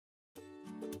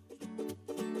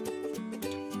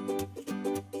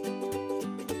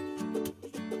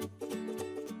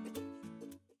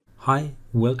Hi,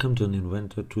 welcome to an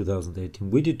Inventor 2018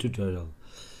 video tutorial.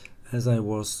 As I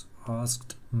was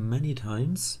asked many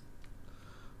times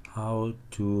how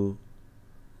to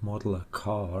model a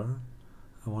car,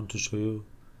 I want to show you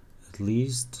at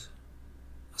least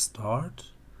a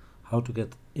start, how to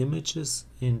get images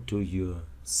into your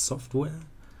software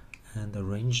and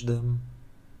arrange them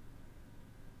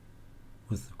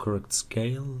with the correct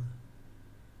scale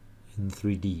in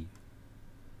 3D.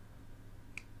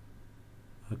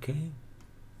 Okay,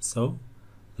 so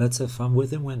let's have fun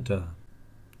with Inventor.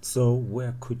 So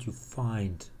where could you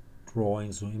find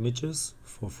drawings or images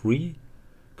for free?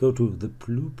 Go to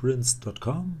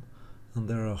theblueprints.com and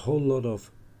there are a whole lot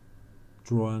of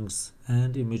drawings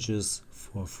and images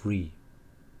for free.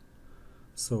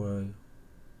 So I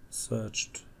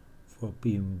searched for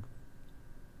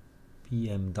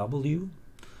BMW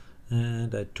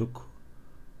and I took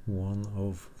one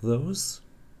of those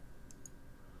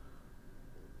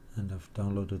and I've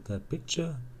downloaded that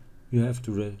picture. You have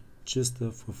to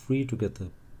register for free to get the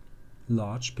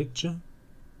large picture.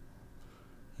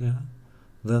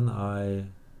 Then I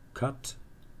cut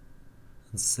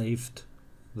and saved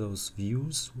those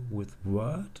views with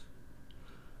Word,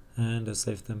 and I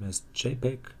saved them as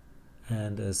JPEG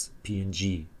and as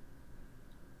PNG.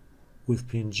 With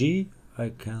PNG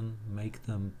I can make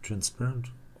them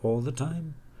transparent all the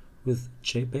time. With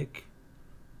JPEG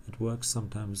it works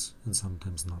sometimes and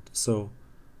sometimes not, so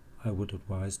I would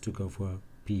advise to go for a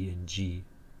PNG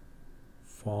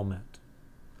format.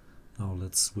 Now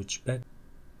let's switch back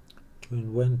to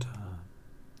Inventor.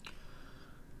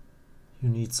 You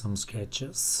need some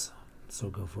sketches, so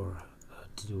go for a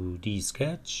 2D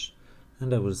sketch,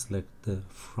 and I will select the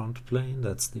front plane,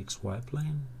 that's the XY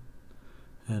plane,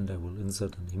 and I will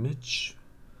insert an image,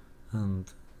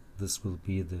 and this will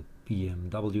be the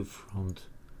BMW front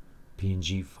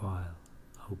PNG file.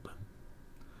 Open.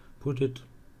 Put it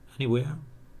anywhere.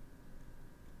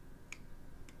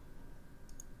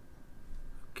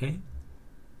 Okay.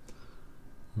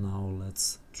 Now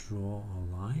let's draw a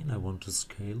line. I want to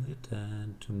scale it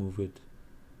and to move it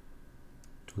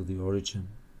to the origin.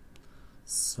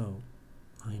 So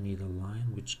I need a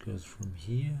line which goes from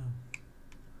here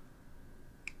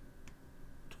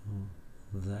to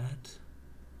that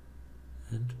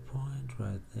end point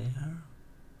right there.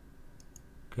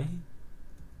 Okay,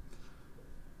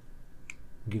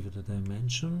 give it a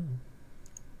dimension,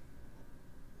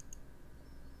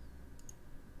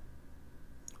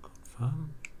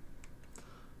 confirm,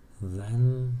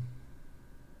 then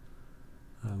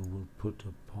I will put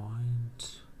a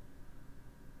point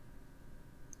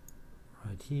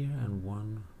right here and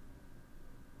one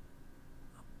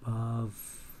above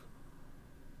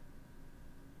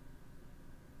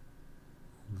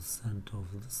the center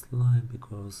of this line,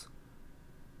 because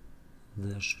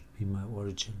there should be my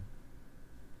origin.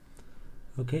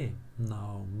 Okay,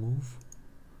 now move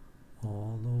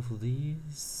all of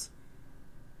these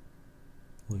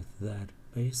with that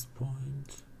base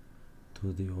point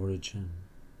to the origin.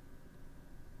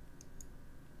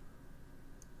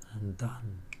 And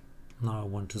done. Now I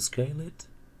want to scale it.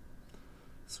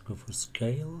 So go for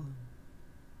scale.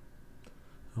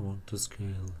 I want to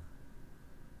scale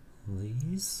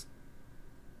these.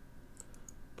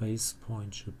 Base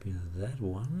point should be that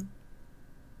one.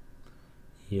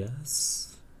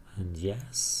 Yes and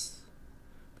yes,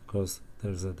 because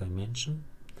there's a dimension,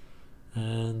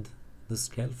 and the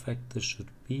scale factor should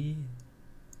be,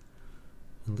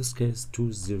 in this case,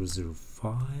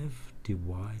 2005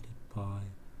 divided by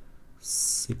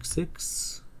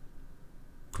 66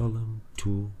 column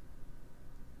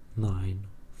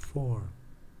 294.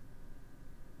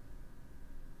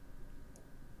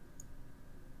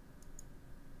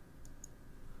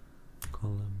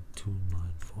 Column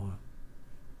 294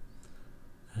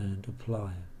 and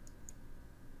apply,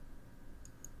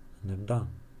 and I'm done.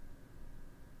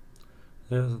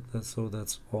 So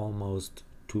that's almost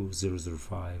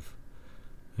 2005.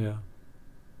 Yeah,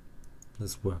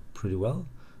 this worked pretty well.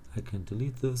 I can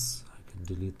delete this, I can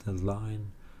delete the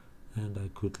line, and I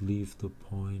could leave the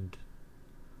point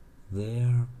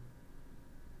there,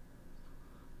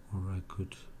 or I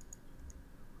could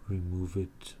remove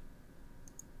it.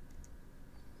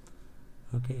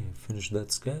 Okay, finish that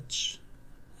sketch,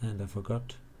 and I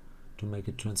forgot to make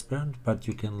it transparent, but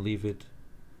you can leave it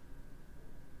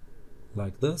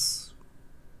like this.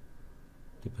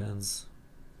 Depends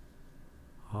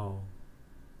how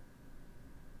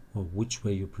or which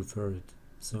way you prefer it.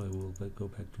 So I will go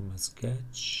back to my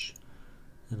sketch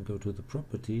and go to the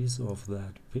properties of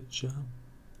that picture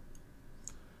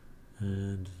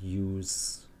and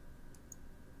use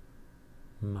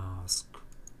mask,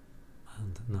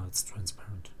 and now it's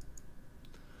transparent.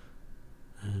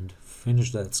 and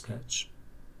finish that sketch.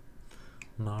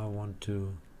 Now I want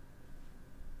to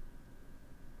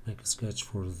make a sketch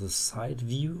for the side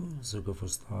view, so go for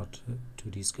Start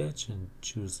 2D Sketch and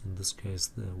choose in this case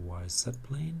the YZ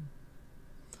plane.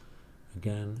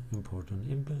 Again, import an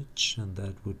image, and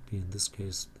that would be in this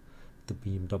case the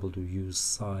BMW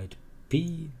side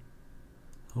P.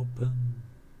 Open,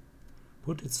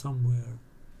 put it somewhere.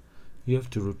 You have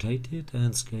to rotate it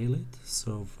and scale it.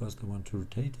 So first I want to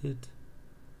rotate it.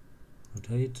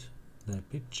 Rotate that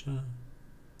picture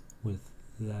with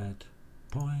that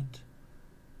point.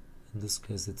 In this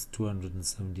case it's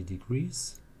 270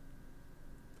 degrees.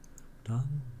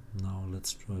 Done. Now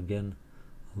let's draw again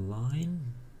a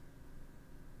line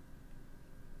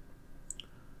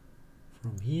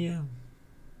from here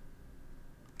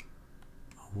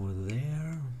over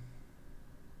there.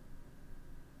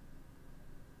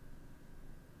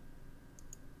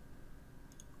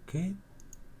 Okay,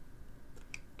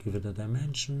 give it a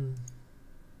dimension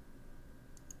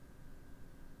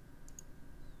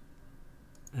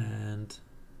and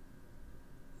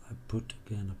I put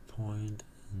again a point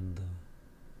in the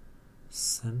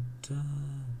center.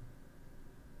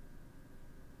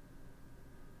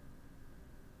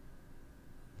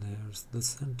 There's the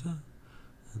center,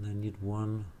 and I need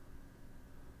one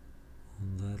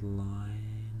on that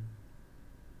line.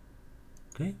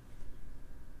 Okay.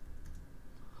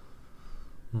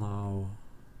 Now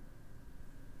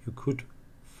you could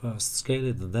first scale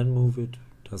it and then move it,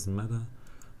 doesn't matter.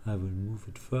 I will move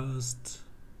it first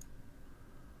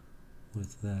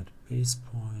with that base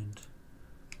point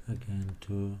again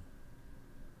to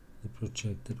the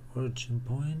projected origin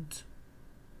point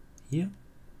here,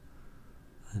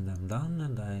 and I'm done,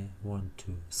 and I want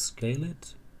to scale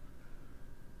it.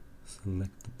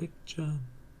 Select the picture,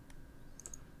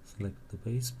 select the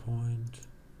base point,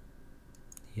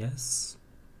 yes.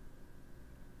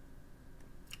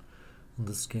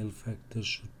 The scale factor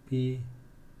should be,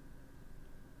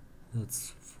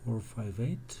 that's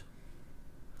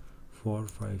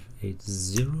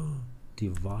 4580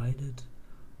 divided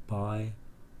by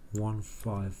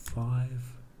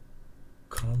 155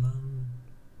 colon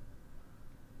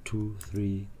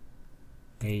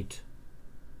 238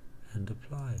 and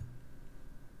apply.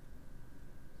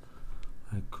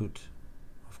 I could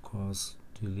of course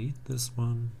delete this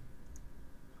one.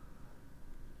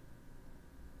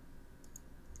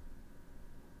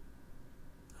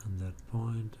 And that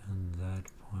point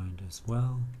as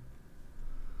well.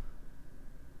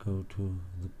 Go to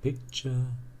the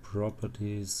picture,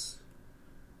 properties,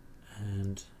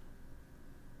 and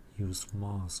use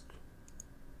mask.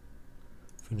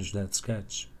 Finish that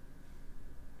sketch.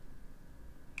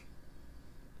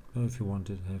 Or if you want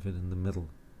to have it in the middle.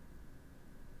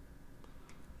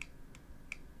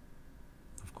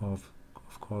 Of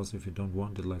course, if you don't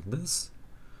want it like this,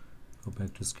 go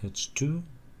back to sketch 2.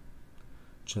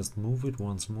 Just move it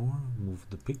once more, move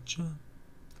the picture,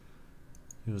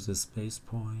 use a space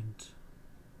point,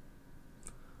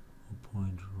 a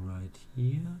point right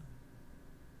here,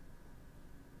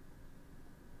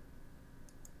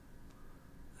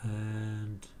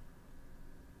 and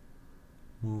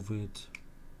move it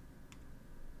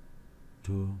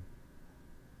to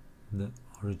the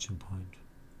origin point,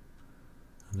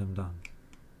 and I'm done.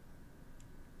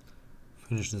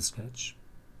 Finish the sketch.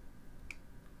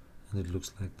 And it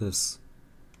looks like this.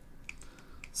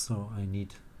 So I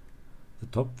need the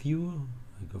top view.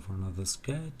 I go for another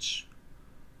sketch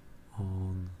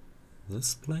on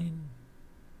this plane.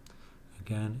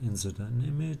 Again, insert an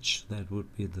image. That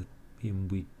would be the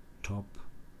BMW top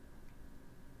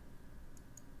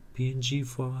PNG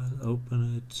file.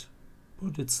 Open it,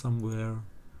 put it somewhere.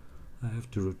 I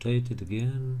have to rotate it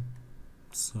again.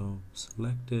 So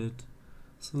select it,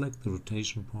 select the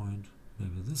rotation point,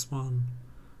 maybe this one.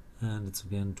 And it's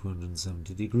again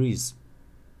 270 degrees.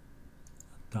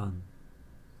 Done.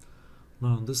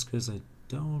 Now in this case I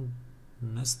don't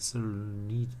necessarily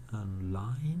need a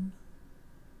line.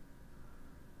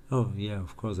 Oh yeah,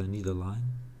 of course I need a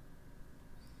line.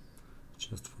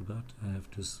 Just forgot, I have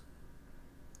to,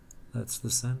 that's the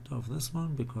center of this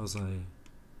one because I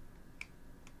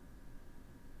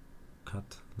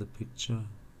cut the picture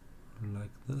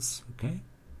like this. Okay.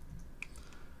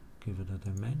 Give it a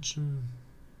dimension.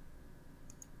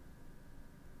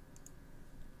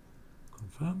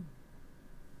 Confirm.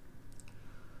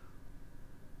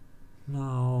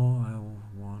 Now I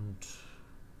want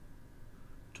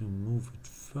to move it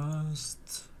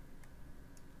first.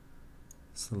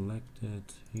 Select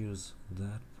it, use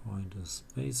that point as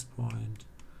space point,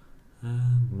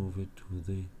 and move it to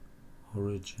the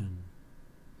origin.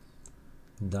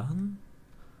 Done.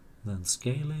 Then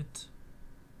scale it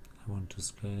I want to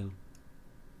scale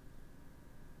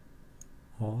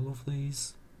all of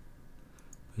these.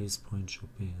 Base point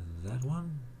should be that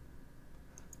one.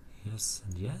 Yes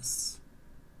and yes.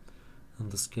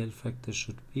 And the scale factor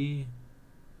should be,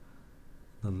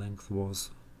 the length was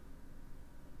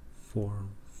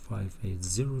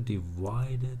 4580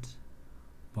 divided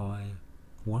by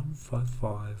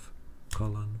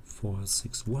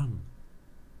 155:461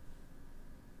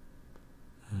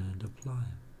 and apply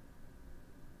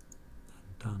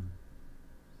and done.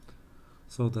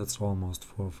 So that's almost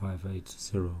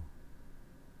 4580.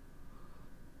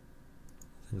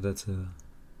 I think that's a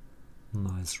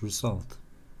nice result.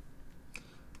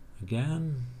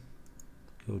 Again,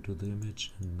 go to the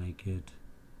image and make it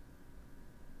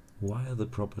via the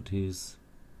properties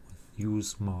with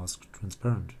use mask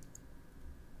transparent.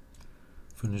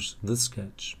 Finish this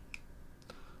sketch.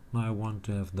 Now I want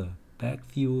to have the back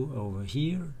view over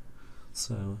here,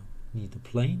 so need a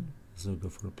plane, so go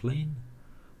for a plane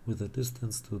with a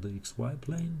distance to the XY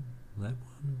plane, that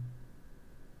one,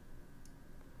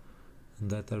 in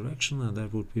that direction, and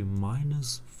that would be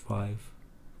minus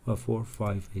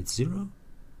 4580.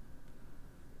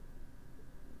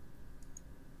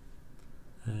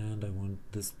 And I want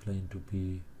this plane to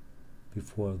be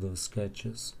before those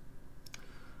sketches.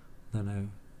 Then I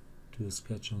do a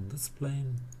sketch on this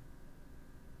plane,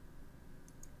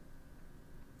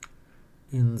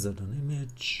 insert an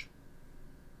image,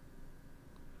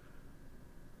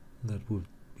 that would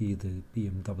be the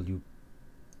BMW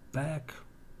back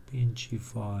PNG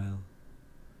file,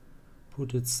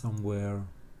 put it somewhere. I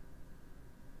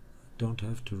don't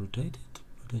have to rotate it,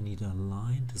 but I need a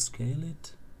line to scale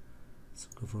it, so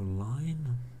go for a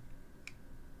line.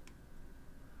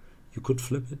 You could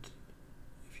flip it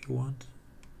if you want,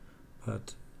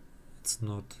 but it's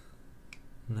not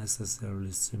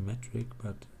necessarily symmetric.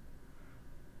 But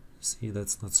you see,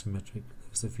 that's not symmetric.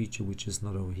 There's a feature which is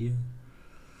not over here.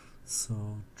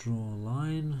 So draw a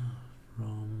line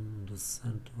from the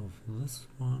center of this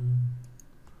one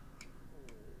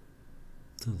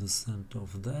to the center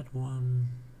of that one.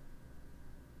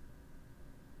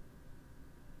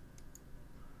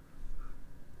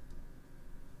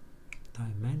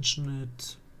 Dimension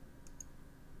it.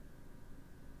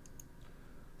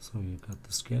 So you got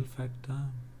the scale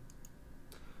factor.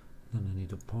 Then I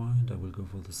need a point. I will go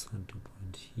for the center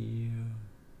point here.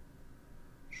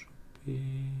 Should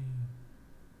be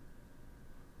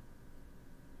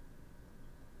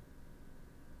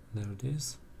there it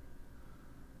is.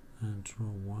 And draw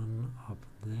one up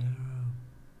there.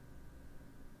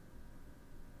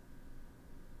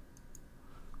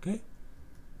 Okay.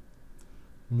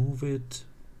 Move it.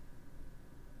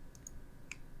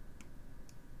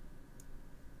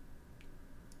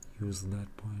 Use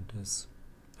that point as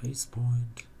base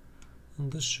point,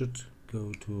 and this should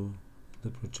go to the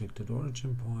projected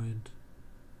origin point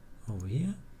over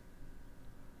here.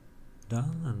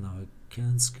 Done, and now I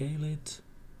can scale it.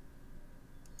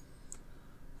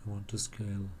 I want to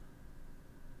scale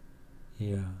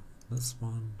here this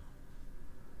one,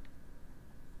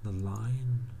 the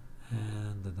line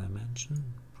and the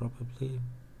dimension probably.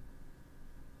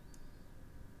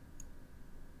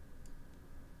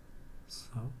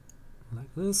 So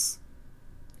like this.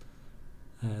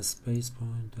 As base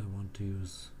point I want to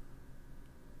use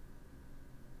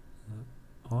the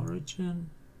origin,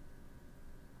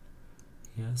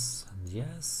 yes and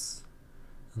yes,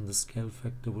 and the scale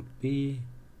factor would be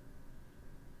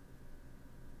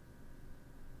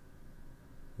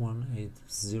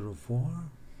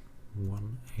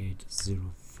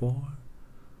 1804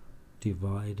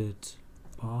 divided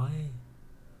by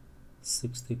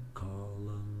 60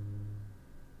 colon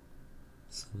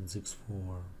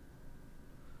 764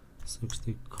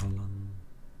 60 colon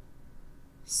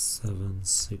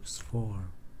 764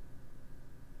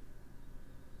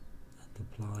 and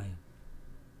apply.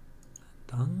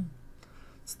 Done.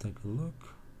 Let's take a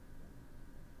look.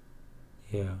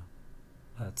 Yeah,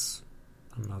 that's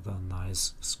another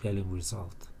nice scaling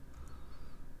result.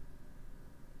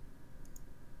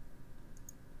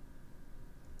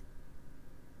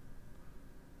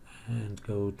 And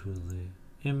go to the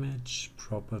image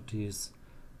properties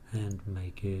and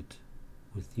make it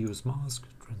with use mask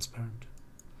transparent.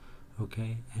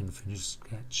 Okay, and finish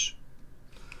sketch.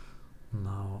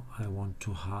 Now I want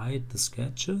to hide the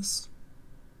sketches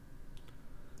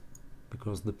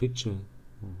because the pictures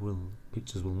will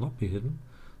not be hidden.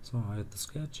 So hide the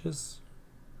sketches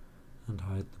and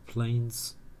hide the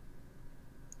planes,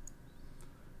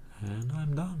 and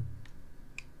I'm done.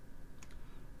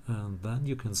 And then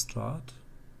you can start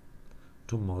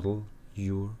to model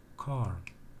your car.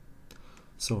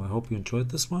 So I hope you enjoyed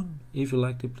this one. If you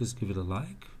liked it, please give it a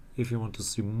like. If you want to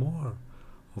see more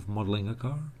of modeling a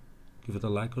car, give it a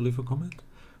like or leave a comment.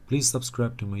 Please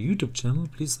subscribe to my YouTube channel.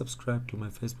 Please subscribe to my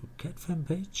Facebook cat fan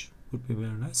page. Would be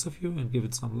very nice of you, and give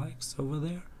it some likes over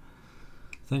there.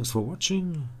 Thanks for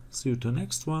watching. See you to the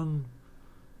next one.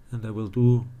 And I will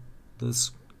do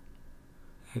this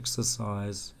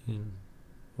exercise in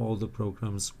all the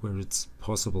programs where it's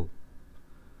possible.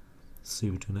 See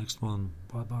you to the next one.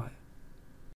 Bye bye.